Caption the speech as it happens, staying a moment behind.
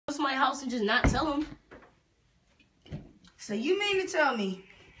somebody's house and just not tell them. So you mean to tell me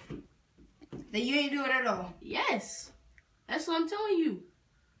that you ain't do it at all? Yes. That's what I'm telling you.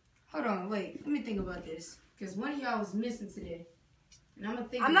 Hold on, wait. Let me think about this. Because one of y'all was missing today. And I'm going to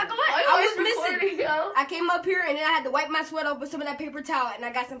think I'm not about gonna lie, I was missing. Recording, yo. I came up here and then I had to wipe my sweat off with some of that paper towel and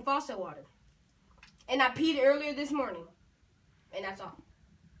I got some faucet water. And I peed earlier this morning. And that's all.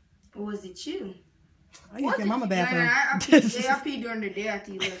 Or was it you? I used your mama bathroom. Nah, I peed during the day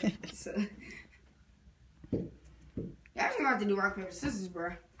after you left. So. Y'all just gonna have to do rock, paper, scissors,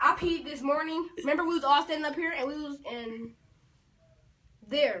 bro. I peed this morning. Remember we was all standing up here and we was in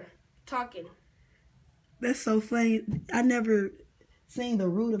there talking. That's so funny. I never seen the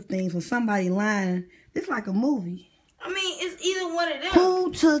root of things when somebody lying. It's like a movie. I mean, it's either one of them.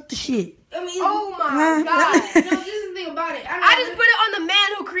 Who took the shit? I mean, Oh my God. no, this is the thing about it. I just put it on the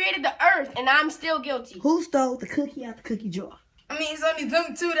man who created the earth and I'm still guilty. Who stole the cookie out the cookie jar? I mean, it's only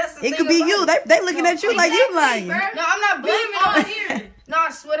them two. That's the thing. It could be about you. it. They looking at you like you lying. No, I'm not blaming on here. No,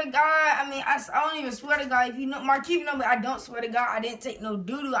 I swear to God. I mean, I don't even swear to God. If you know, Marquise, you know me. I don't swear to God. I didn't take no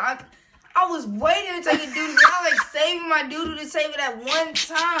doo-doo. I was waiting to take a doo-doo. I like saving my doo-doo to save it at one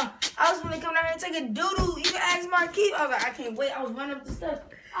time. I was going to come down here and take a doo-doo. You can ask Marquise. I was like, I can't wait. I was running up the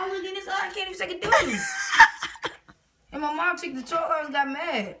steps. I was looking at this. I can't even take a doo-doo. And my mom took the toilet. I got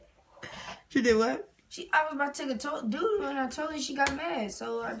mad. She did what? I was about to take a doo-doo and I told her she got mad.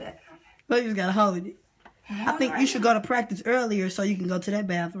 So Well, you just gotta hold it. I think you should go to practice earlier so you can go to that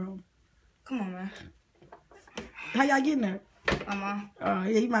bathroom. Come on, man. How y'all getting there? Mama. Yeah,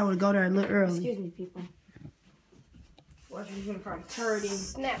 you might want to go there a little early. Excuse me, people. Watch, you're gonna find a turd in.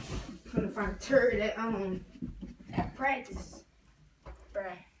 Snap. I'm gonna find a turd at practice.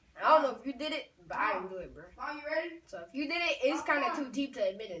 Bruh. I don't know if you did it, but I didn't do it, bruh. Mom, you ready? So if you did it, it's kind of too deep to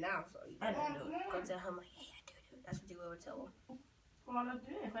admit it now. So I didn't do it. Go tell him like, hey, I did it. That's what you would tell him. Well, I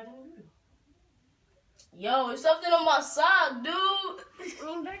did if I didn't do it. Yo, it's something on my sock, dude. I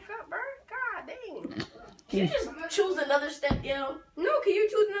mean, back up, bro. God dang. Can you just choose another step, yo? No, can you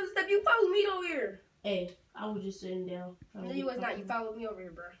choose another step? You followed me over here. Hey, I was just sitting down. No, you was not. You followed me over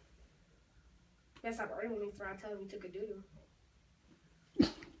here, bro. That's not arguing with me for I tell him you took a doo-doo.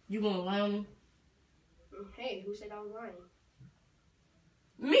 You gonna lie on me? Hey, who said I was lying?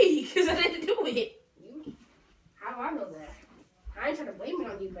 Me, because I didn't do it. You? How do I know that? I ain't trying to blame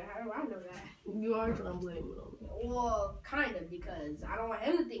it on you, but how do I know that? You are trying to blame it on me. Well, kind of, because I don't want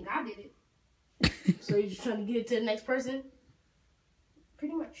him to think I did it. So you're just trying to get it to the next person?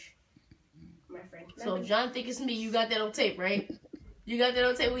 Pretty much, my friend. So if John think it's me, you got that on tape, right? You got that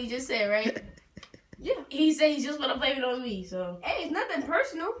on tape what he just said, right? Yeah. He said he's just gonna blame it on me, so. Hey, it's nothing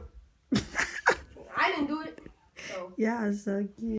personal. I didn't do it. So. Yeah, it's so cute.